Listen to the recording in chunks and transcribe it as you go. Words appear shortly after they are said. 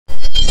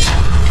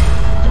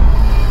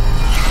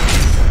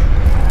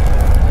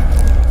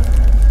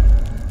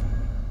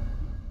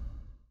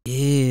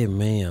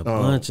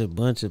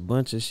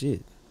bunch of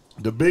shit.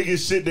 The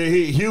biggest shit that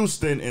hit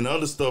Houston and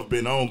other stuff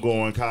been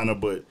ongoing kind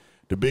of, but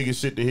the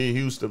biggest shit that hit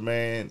Houston,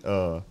 man,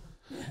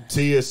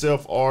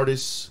 TSF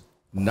artists,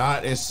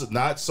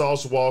 not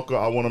Sauce Walker.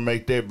 I want to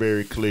make that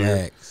very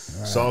clear. Facts.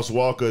 Right. Sauce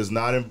Walker is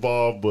not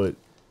involved, but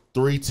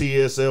 3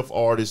 TSF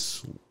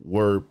artists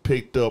were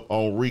picked up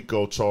on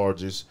RICO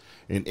charges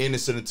and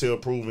innocent until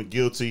proven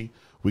guilty.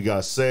 We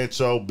got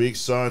Sancho, Big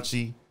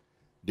Sanchie,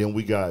 then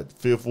we got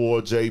Fifth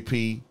Ward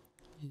JP,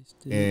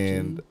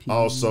 and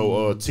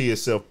also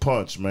TSF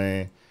Punch,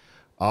 man.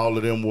 All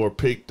of them were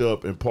picked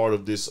up and part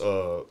of this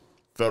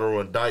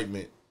federal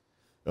indictment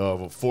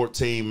of a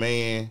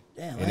 14-man.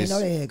 Damn, I didn't know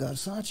they had got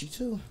Sanchie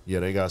too. Yeah,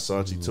 they got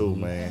Sanchie too,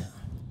 man.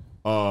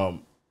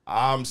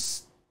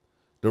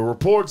 The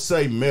reports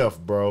say meth,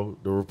 bro.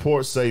 The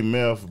reports say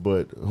meth,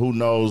 but who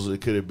knows?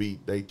 It could be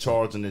they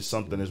charging it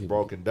something that's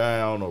broken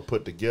down or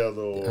put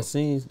together. Or, I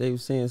seen they were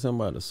saying something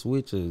about a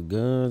switch of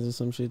guns or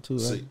some shit too.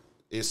 Right?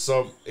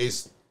 See,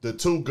 it's the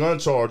 2 gun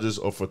charges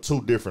are for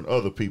 2 different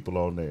other people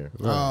on there.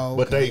 Right. Oh, okay.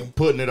 But they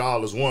putting it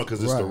all as one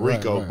because it's the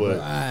RICO.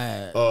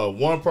 But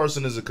one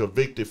person is a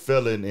convicted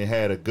felon and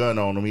had a gun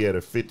on him. He had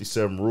a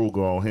 57 Ruger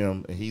on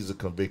him, and he's a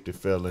convicted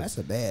felon. That's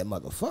a bad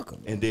motherfucker.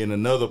 Man. And then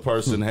another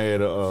person had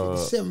a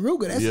 57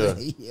 Ruger.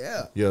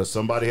 That's yeah.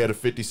 Somebody had a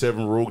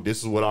 57 Ruger. This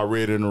is what I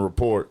read in the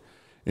report.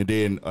 And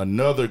then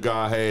another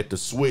guy had the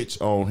switch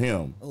on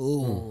him.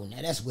 Oh,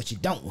 now that's what you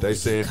don't want. They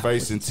said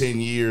facing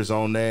 10 years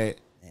on that.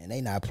 And they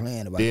not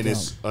playing about Then them.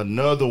 it's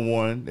another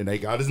one, and they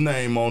got his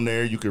name on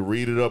there. You can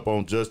read it up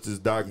on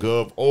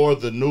justice.gov or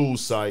the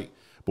news site.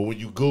 But when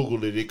you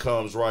Google it, it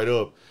comes right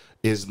up.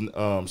 Is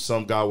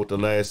some guy with the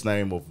last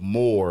name of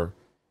Moore.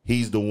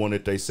 He's the one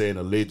that they saying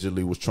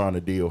allegedly was trying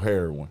to deal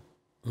heroin.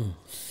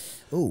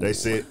 Ooh. They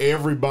said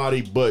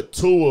everybody but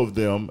 2 of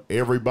them,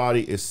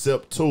 everybody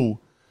except 2,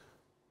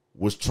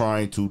 was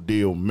trying to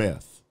deal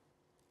meth.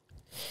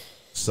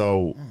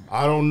 So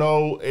I don't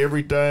know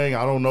everything.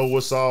 I don't know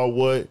what's all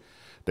what.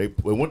 They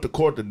went to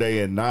court today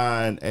at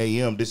 9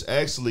 a.m. They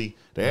actually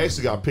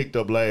got picked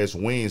up last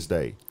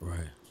Wednesday.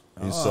 Right.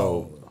 And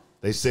so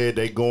they said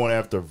they going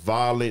after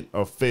violent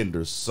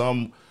offenders.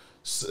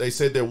 They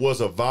said there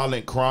was a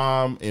violent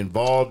crime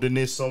involved in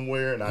this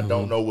somewhere, and I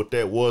don't know what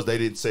that was. They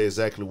didn't say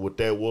exactly what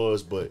that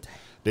was, but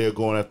they're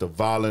going after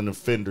violent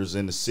offenders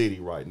in the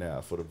city right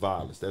now for the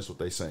violence. That's what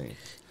they're saying.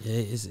 Yeah,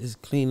 it's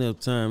cleanup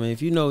time, man.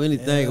 If you know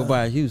anything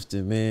about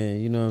Houston,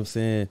 man, you know what I'm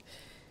saying?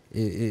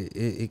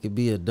 It could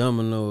be a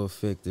domino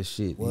effect of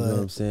shit. You know what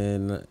I'm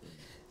saying?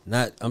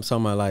 Not I'm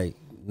talking about like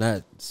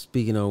not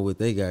speaking on what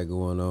they got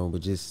going on, but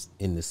just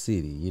in the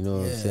city. You know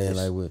what I'm saying?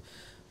 Like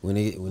when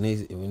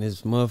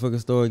this motherfucker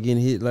start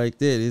getting hit like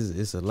that,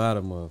 it's a lot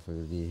of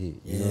motherfuckers get hit.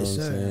 You know what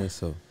I'm saying?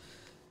 So,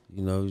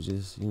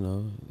 just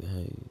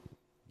hey,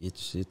 get your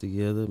shit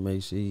together.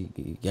 Make sure you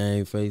get your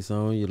game face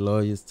on. Your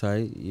lawyers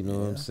tight. You know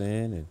what I'm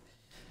saying? And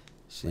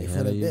shit,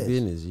 handle your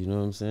business. You know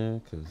what I'm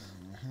saying? Cause.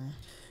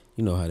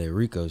 You know how that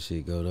RICO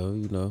shit go though,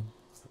 and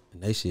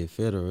they shit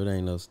federal. It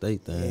ain't no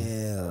state thing.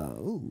 Yeah,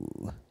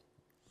 ooh.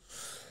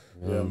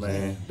 Yeah,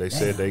 man. They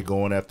said they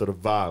going after the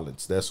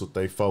violence. That's what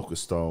they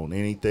focused on.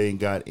 Anything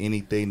got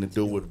anything to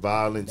do with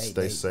violence,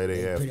 they say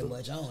they have pretty to.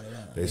 much on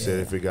it. They said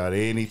if it got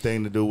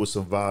anything to do with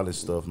some violent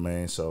stuff,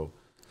 man. So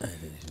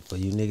for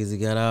you niggas that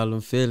got all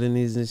them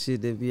felonies and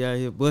shit that be out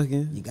here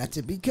bucking, you got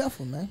to be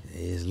careful, man.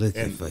 It's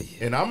looking for you.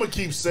 And I'm gonna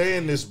keep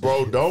saying this,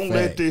 bro. Don't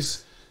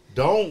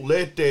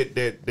let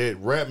that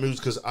rap music,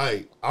 because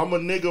I'm a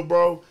nigga,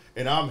 bro,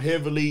 and I'm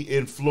heavily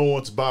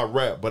influenced by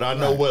rap, but I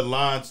know what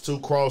lines to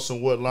cross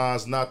and what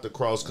lines not to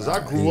cross, because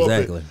I grew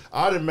up,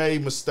 I done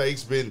made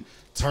mistakes, been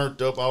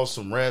turned up off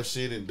some rap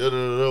shit and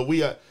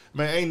da-da-da-da.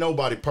 Man, ain't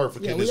nobody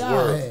perfect in this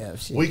world.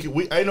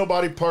 We ain't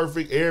nobody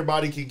perfect.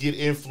 Everybody can get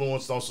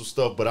influenced on some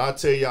stuff, but I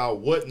tell y'all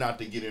what not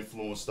to get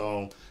influenced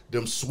on.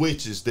 Them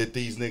switches that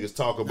these niggas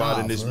talk about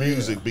in this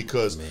music,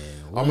 because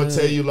I'm going to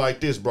tell you like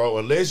this, bro.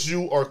 Unless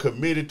you are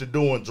committed to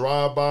doing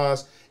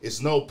drive-bys,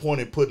 it's no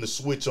point in putting a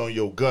switch on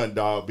your gun,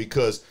 dog,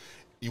 because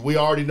we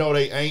already know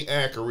they ain't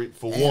accurate,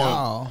 for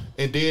one.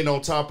 And then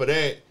on top of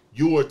that,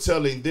 you are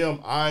telling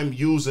them I'm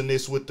using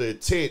this with the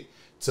intent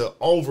to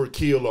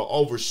overkill or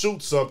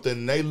overshoot something,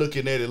 and they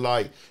looking at it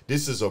like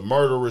this is a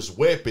murderous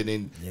weapon,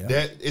 and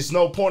that it's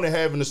no point in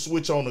having a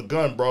switch on the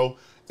gun, bro.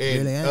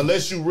 And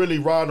unless you really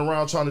riding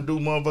around trying to do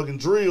motherfucking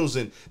drills,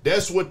 and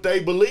that's what they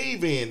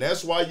believe in.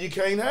 That's why you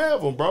can't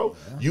have them, bro.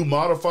 You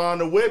modifying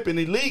the weapon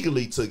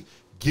illegally to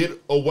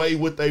get away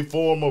with a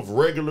form of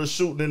regular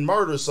shooting and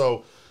murder.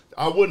 So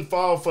I wouldn't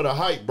fall for the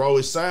hype, bro.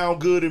 It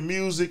sound good in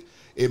music.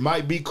 It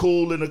might be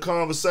cool in a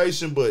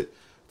conversation, but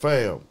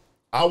fam,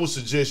 I would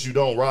suggest you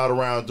don't ride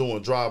around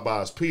doing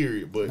drive-bys,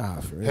 period. But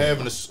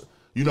having a...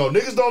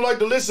 niggas don't like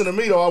to listen to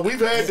me, though. We've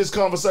had this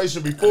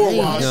conversation before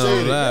while I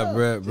said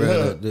it.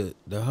 Bro.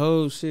 The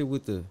whole shit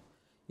with the,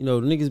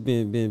 niggas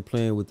been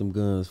playing with them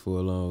guns for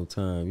a long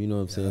time. You know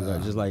what I'm saying?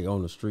 Like, just like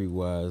on the street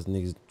wise,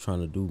 niggas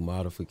trying to do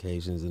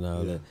modifications and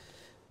all that.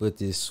 But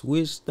this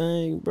switch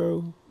thing,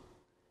 bro,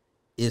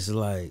 it's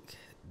like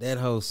that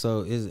whole,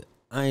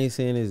 I ain't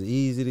saying it's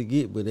easy to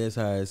get, but that's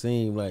how it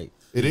seemed like.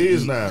 It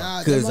is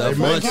now. Cause a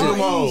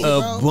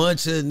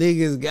bunch of of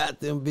niggas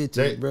got them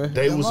bitches, bro.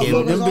 They was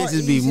them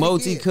bitches be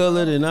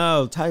multicolored and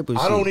all type of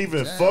shit. I don't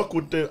even fuck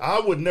with them. I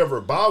would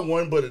never buy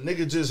one, but a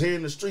nigga just here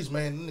in the streets,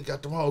 man, nigga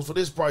got them hoes for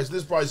this price,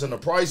 and the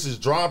price is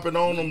dropping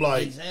on them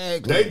like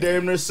they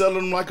damn near selling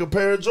them like a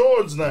pair of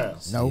Jordans now.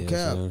 No cap.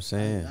 That's what I'm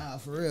saying. Nah,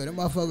 for real, them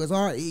motherfuckers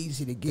are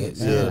easy to get.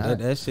 Yeah,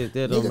 that shit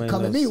that don't make no sense. Nigga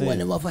come to me with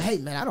them motherfuckers, hey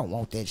man, I don't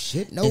want that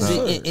shit. No,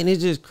 and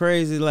it's just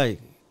crazy, like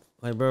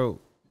bro.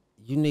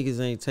 You niggas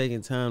ain't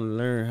taking time to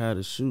learn how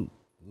to shoot.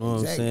 You know what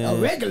I'm saying? A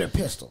regular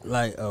pistol.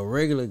 Like a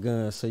regular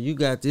gun. So you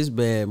got this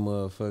bad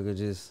motherfucker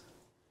just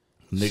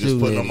niggas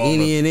putting them on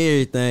any and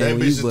everything.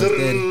 That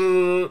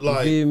bitch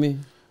like, you feel me?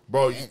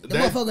 Bro, the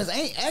motherfuckers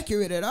ain't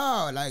accurate at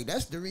all. Like,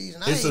 that's the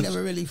reason I ain't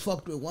never really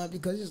fucked with one,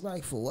 because it's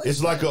like, for what?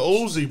 It's like a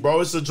Uzi,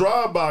 bro. It's a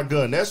drive-by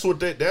gun. That's what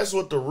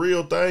the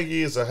real thing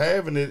is, of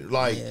having it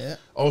like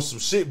on some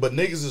shit. But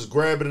niggas is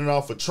grabbing it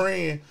off a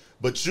trend.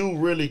 But you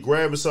really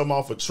grabbing something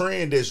off a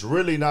trend that's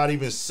really not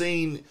even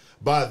seen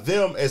by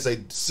them as a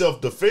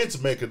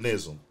self-defense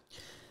mechanism.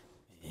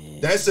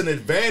 That's an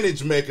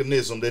advantage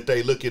mechanism that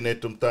they looking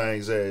at them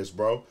things as,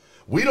 bro.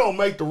 We don't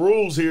make the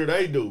rules here,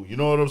 they do. You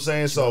know what I'm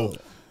saying? So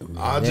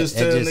I just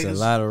tell niggas, a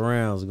lot of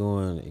rounds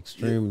going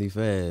extremely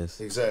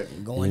fast. Exactly.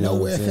 Going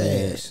nowhere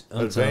fast.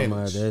 I'm talking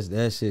about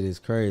that shit is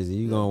crazy.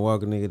 You gonna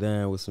walk a nigga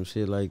down with some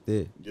shit like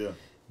that. Yeah.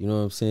 You know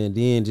what I'm saying?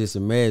 Then just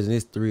imagine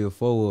it's 3 or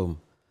 4 of them.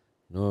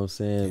 You know what I'm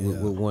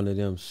saying? With one of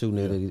them shooting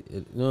at it.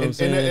 You know what I'm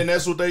saying? And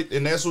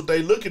that's what they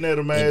looking at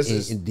them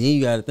as. And then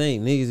you gotta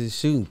think, niggas is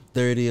shooting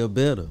 30 or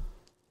better.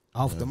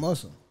 Off the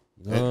muscle.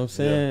 You know what I'm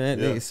saying?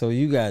 Nigga, so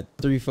you got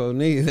 3, 4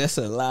 niggas. That's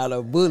a lot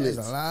of bullets.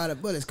 That's a lot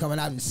of bullets coming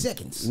out in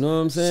seconds. You know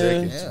what I'm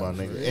saying? Seconds,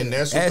 my nigga. And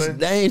that's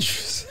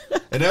dangerous.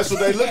 And that's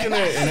what they looking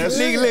at. And that's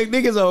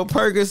niggas on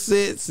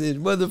Percocets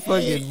and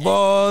motherfucking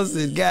balls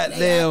and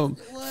goddamn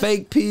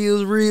fake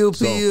pills, real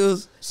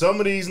pills.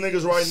 Some of these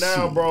niggas right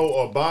now, bro,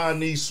 are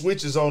buying these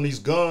switches on these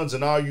guns,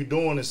 and all you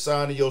doing is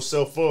signing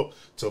yourself up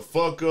to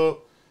fuck up,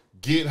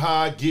 get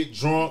high, get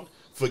drunk,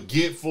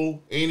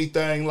 forgetful,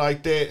 anything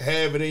like that,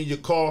 have it in your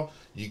car.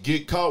 You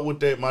get caught with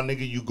that, my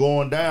nigga, you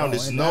going down.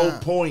 There's no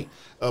point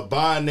of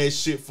buying that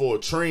shit for a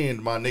trend,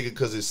 my nigga,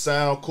 because it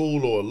sound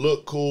cool or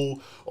look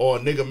cool, or a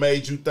nigga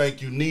made you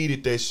think you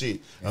needed that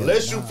shit.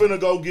 Unless you finna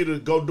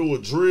go do a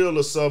drill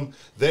or something,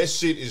 that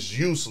shit is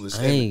useless.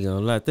 I ain't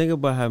gonna lie. Think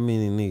about how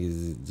many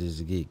niggas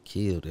just get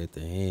killed at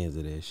the hands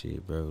of that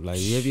shit, bro. Like,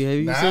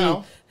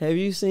 have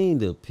you seen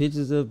the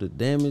pictures of the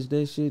damage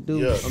that shit do?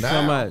 Yeah, I'm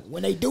talking about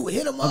when they do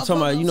hit them up. I'm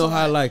talking about, you know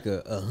how like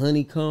a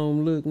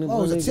honeycomb look?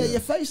 Oh, to tear your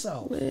face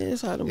off. Man,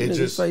 that's how them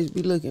niggas' face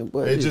be looking,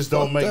 bro. It just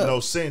don't make no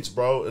sense,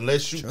 bro.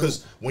 Unless you,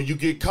 because when you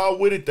get caught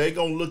with it, they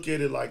gonna look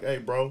at it like, hey,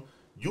 bro,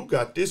 you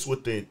got this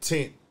with the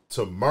intent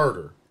to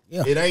murder.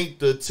 Yeah. It ain't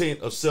the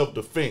intent of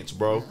self-defense,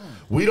 bro.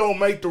 We don't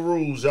make the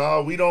rules,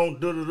 y'all. We don't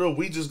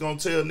we just gonna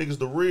tell niggas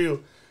the real.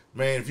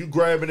 Man, if you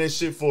grabbing that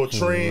shit for a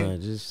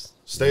trend, just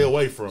stay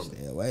away from it.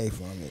 Stay away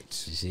from it.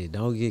 Shit,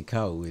 don't get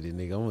caught with it,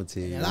 nigga. I'm gonna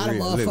tell you. A lot of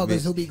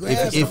motherfuckers who be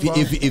grabbing.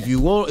 If you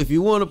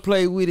want to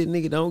play with it,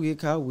 nigga, don't get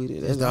caught with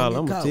it. That's all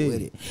I'm gonna tell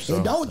you.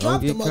 And don't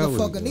drop the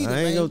motherfucker neither, man.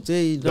 I ain't gonna tell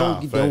you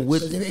don't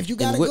whip. If you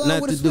got a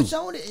gun with a switch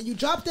on it and you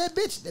drop that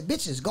bitch, the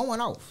bitch is going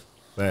off.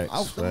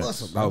 Off the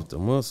muscle, bro. Off the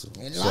muscle.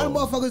 And a lot of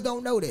motherfuckers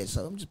don't know that,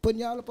 so I'm just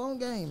putting y'all up on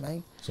game,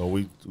 man. So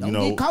we, don't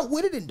get caught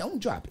with it and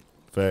don't drop it.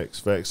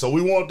 Facts. So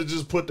we want to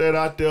just put that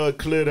out there,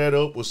 clear that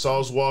up with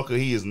Sauce Walker.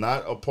 He is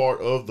not a part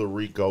of the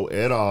RICO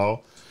at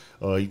all.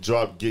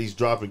 He's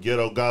dropping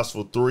Ghetto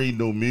Gospel 3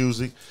 new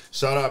music.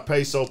 Shout out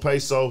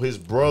Peso. His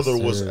brother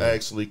was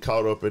actually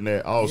caught up in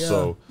that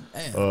also.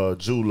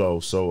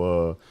 Julo.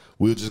 So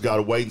we just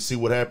gotta wait and see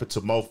what happened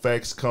to Mo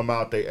Facts come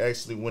out. They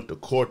actually went to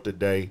court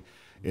today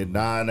at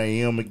 9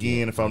 a.m.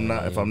 again, if I'm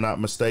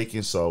not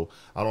mistaken. So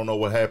I don't know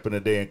what happened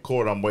today in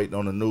court. I'm waiting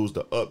on the news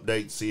to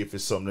update, see if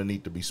it's something that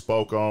need to be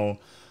spoke on.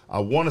 I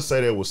want to say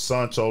there was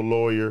Sancho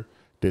lawyer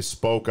that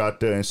spoke out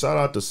there, and shout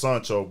out to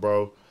Sancho,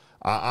 bro.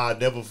 I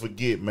never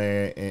forget,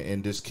 man,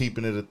 and just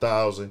keeping it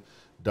 1,000.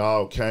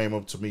 Dog came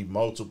up to me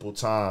multiple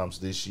times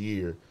this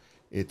year.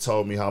 It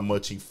told me how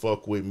much he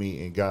fuck with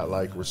me and got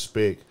like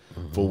respect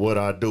for what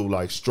I do,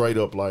 like straight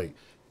up, like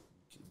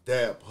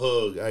dap,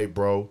 hug, hey,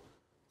 bro.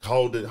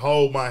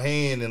 Hold my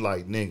hand and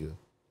like, nigga,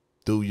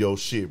 do your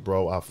shit,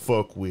 bro. I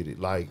fuck with it.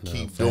 Like,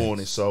 keep doing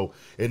it. So,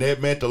 and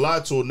that meant a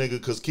lot to a nigga,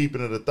 because keeping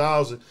it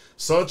 1,000,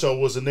 Sancho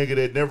was a nigga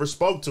that never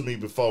spoke to me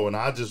before, and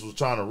I just was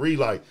trying to read,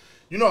 like,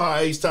 you know how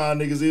H-Town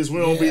niggas is. We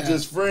don't be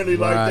just friendly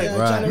like that.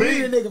 Trying to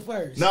read a nigga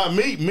first. Nah,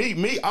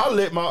 me. I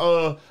let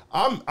my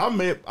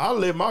I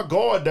let my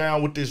guard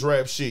down with this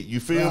rap shit.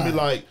 You feel me?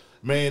 Like,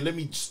 man, let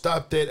me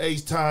stop that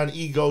H-Town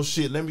ego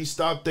shit. Let me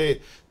stop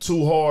that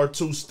too hard,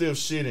 too stiff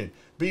shit, and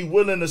be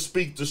willing to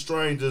speak to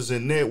strangers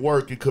and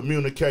network and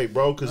communicate,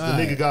 bro, because the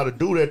nigga got to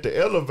do that to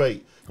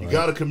elevate. You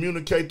got to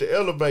communicate to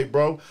elevate,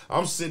 bro.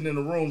 I'm sitting in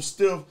the room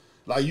stiff,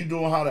 Like you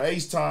doing how the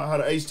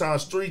H-Town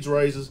streets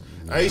raises.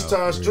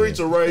 H-Town streets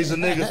are raising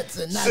nigga.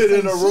 Sit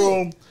in a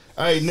room.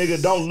 Hey,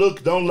 nigga, don't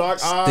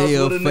lock eyes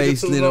with a nigga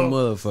too long.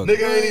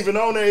 Nigga ain't even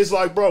on there. It's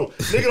like, bro,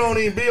 nigga don't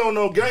even be on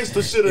no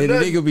gangster shit. And the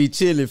nigga be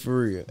chilling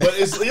for real. But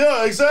it's,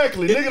 yeah,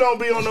 exactly. Nigga don't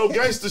be on no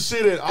gangster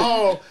shit at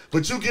all.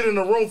 But you get in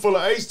a room full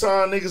of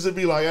H-Town niggas and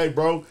be like, hey,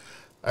 bro,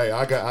 hey,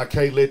 I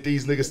can't let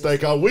these niggas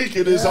think how weak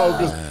it is.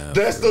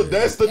 That's the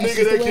nigga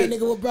that can.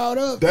 Nigga was brought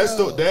up. That's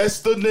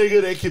the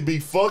nigga that can be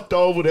fucked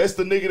over. That's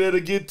the nigga that'll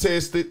get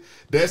tested.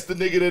 That's the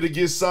nigga that'll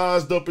get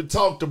sized up and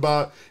talked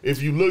about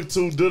if you look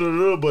too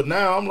da-da-da. But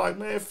now I'm like,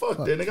 man, fuck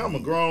that nigga. I'm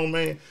a grown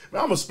man.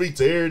 I'm gonna speak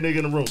to every nigga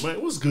in the room.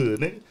 Man, what's good,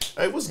 nigga?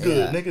 Hey, what's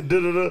good, nigga?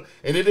 Da-da-da.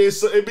 And it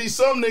be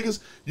some niggas,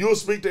 you'll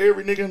speak to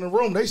every nigga in the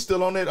room. They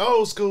still on that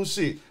old school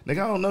shit.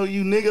 Nigga, I don't know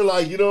you, nigga.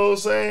 Like, you know what I'm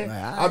saying?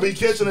 I be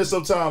catching it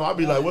sometimes. I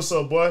be like, what's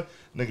up, boy?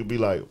 Nigga be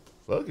like,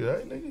 fuck it,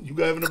 hey, nigga. You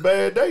having a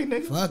bad day,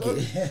 nigga. Fuck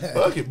it.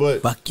 Fuck it,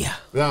 but. Fuck yeah.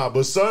 Nah,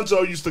 but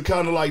Sancho used to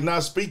kind of like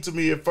not speak to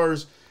me at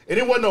first. And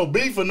it wasn't no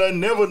beef or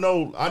nothing.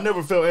 I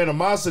never felt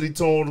animosity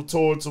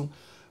towards him.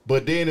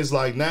 But then it's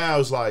like, now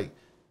it's like,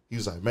 he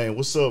was like, man,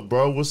 what's up,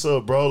 bro? What's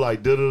up, bro?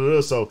 Like,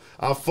 da-da-da. So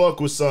I fuck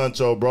with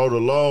Sancho, bro, the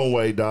long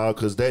way, dog,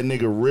 because that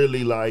nigga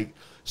really, like,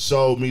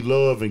 showed me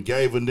love and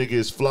gave a nigga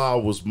his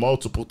flowers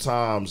multiple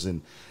times.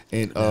 And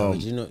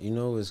but you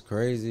know what's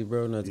crazy,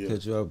 bro? Not to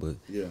cut you off, but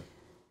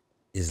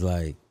it's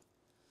like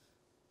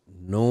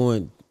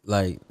knowing,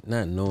 like,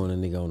 not knowing a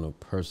nigga on a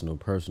personal,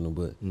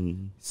 but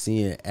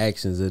seeing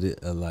actions of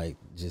it, like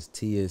just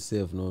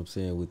TSF, know what I'm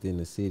saying, within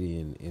the city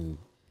and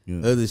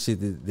other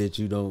shit that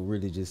you don't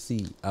really just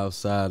see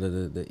outside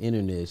of the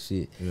internet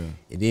shit. Yeah.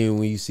 And then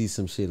when you see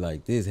some shit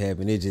like this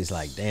happen, it's just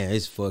like, damn,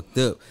 it's fucked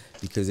up.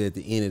 Because at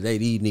the end of the day,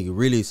 these niggas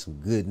really some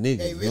good niggas.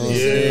 They really, you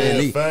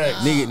know what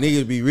I'm saying?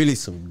 Niggas be really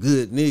some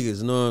good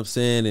niggas, you know what I'm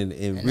saying?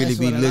 And really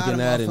be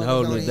looking out and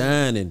holding it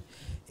down. And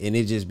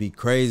it just be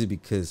crazy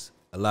because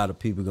a lot of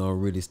people gonna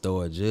really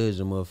start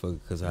judging motherfucker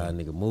because how a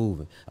nigga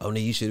moving. Oh,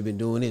 nigga, you should have been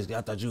doing this.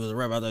 I thought you was a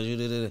rapper. I thought you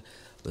did it.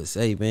 But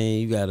say, man,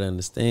 you gotta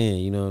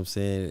understand, you know what I'm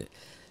saying?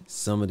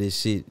 Some of this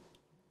shit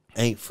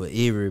ain't for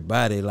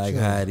everybody like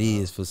how it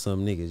is for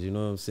some niggas. You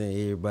know what I'm saying?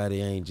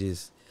 Everybody ain't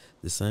just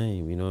the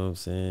same. You know what I'm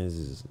saying?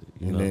 Just,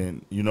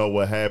 then you know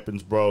what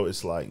happens, bro?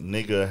 It's like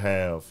nigga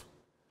have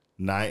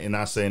and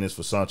not saying this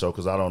for Sancho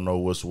because I don't know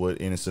what's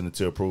what innocent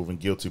until proven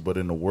guilty, but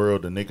in the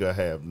world, the nigga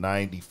have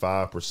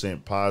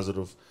 95%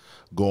 positive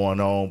going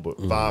on, but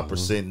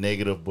 5%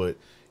 negative. But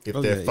if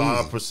that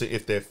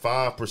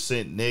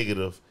 5%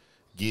 negative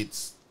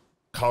gets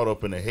caught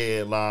up in a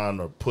headline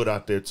or put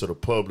out there to the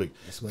public,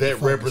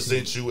 that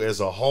represents you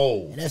as a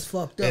whole. And that's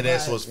fucked up. And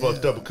that's what's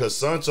fucked up because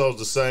Sancho's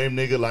the same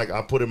nigga, like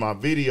I put in my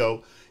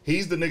video,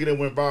 he's the nigga that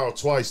went viral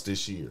twice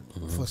this year.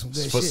 For some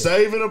good for shit.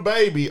 Saving a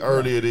baby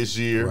earlier this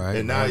year,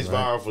 and now he's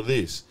viral for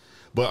this.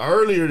 But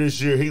earlier this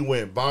year, he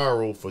went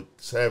viral for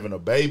having a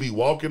baby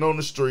walking on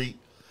the street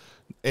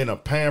in a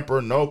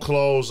pamper, no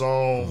clothes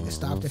on,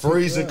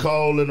 freezing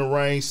cold in the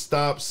rain,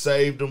 stopped,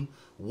 saved him.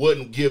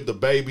 Wouldn't give the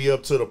baby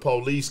up till the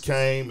police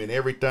came and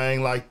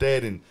everything like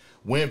that, and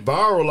went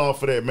viral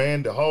off of that,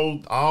 man.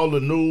 All the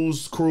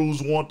news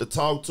crews want to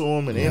talk to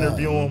him and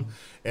interview him,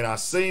 and I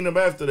seen him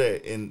after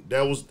that, and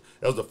that was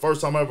the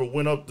first time I ever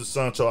went up to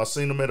Sancho. I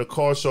seen him at a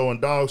car show and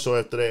dog show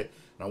after that,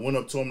 and I went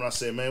up to him and I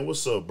said, man,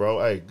 what's up,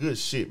 bro? Hey, good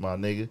shit, my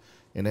nigga.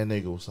 And that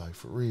nigga was like,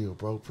 for real,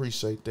 bro,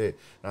 appreciate that.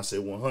 And I said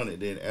 100.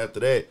 Then after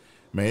that,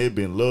 man, it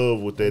been love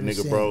with that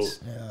nigga, bro.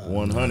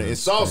 100. And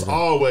Sauce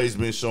always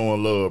been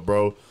showing love,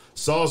 bro.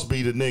 Sauce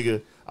be the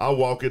nigga. I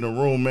walk in the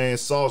room, man.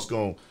 Sauce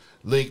gonna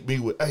link me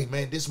with, hey,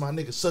 man, this my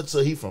nigga such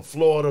a. He from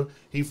Florida.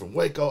 He from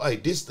Waco. Hey,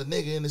 this the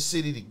nigga in the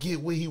city to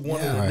get with. He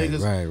one of the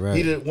niggas.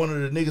 He one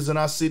of the niggas in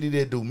our city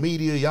that do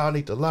media. Y'all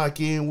need to lock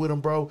in with him,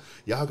 bro.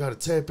 Y'all gotta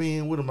tap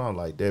in with him. I'm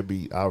like,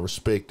 I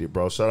respect it,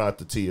 bro. Shout out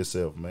to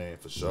TSF, man,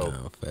 for sure.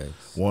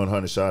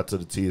 100. Shout out to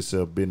the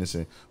TSF business,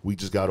 and we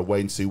just gotta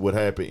wait and see what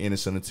happened.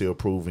 Innocent until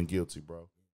proven guilty, bro.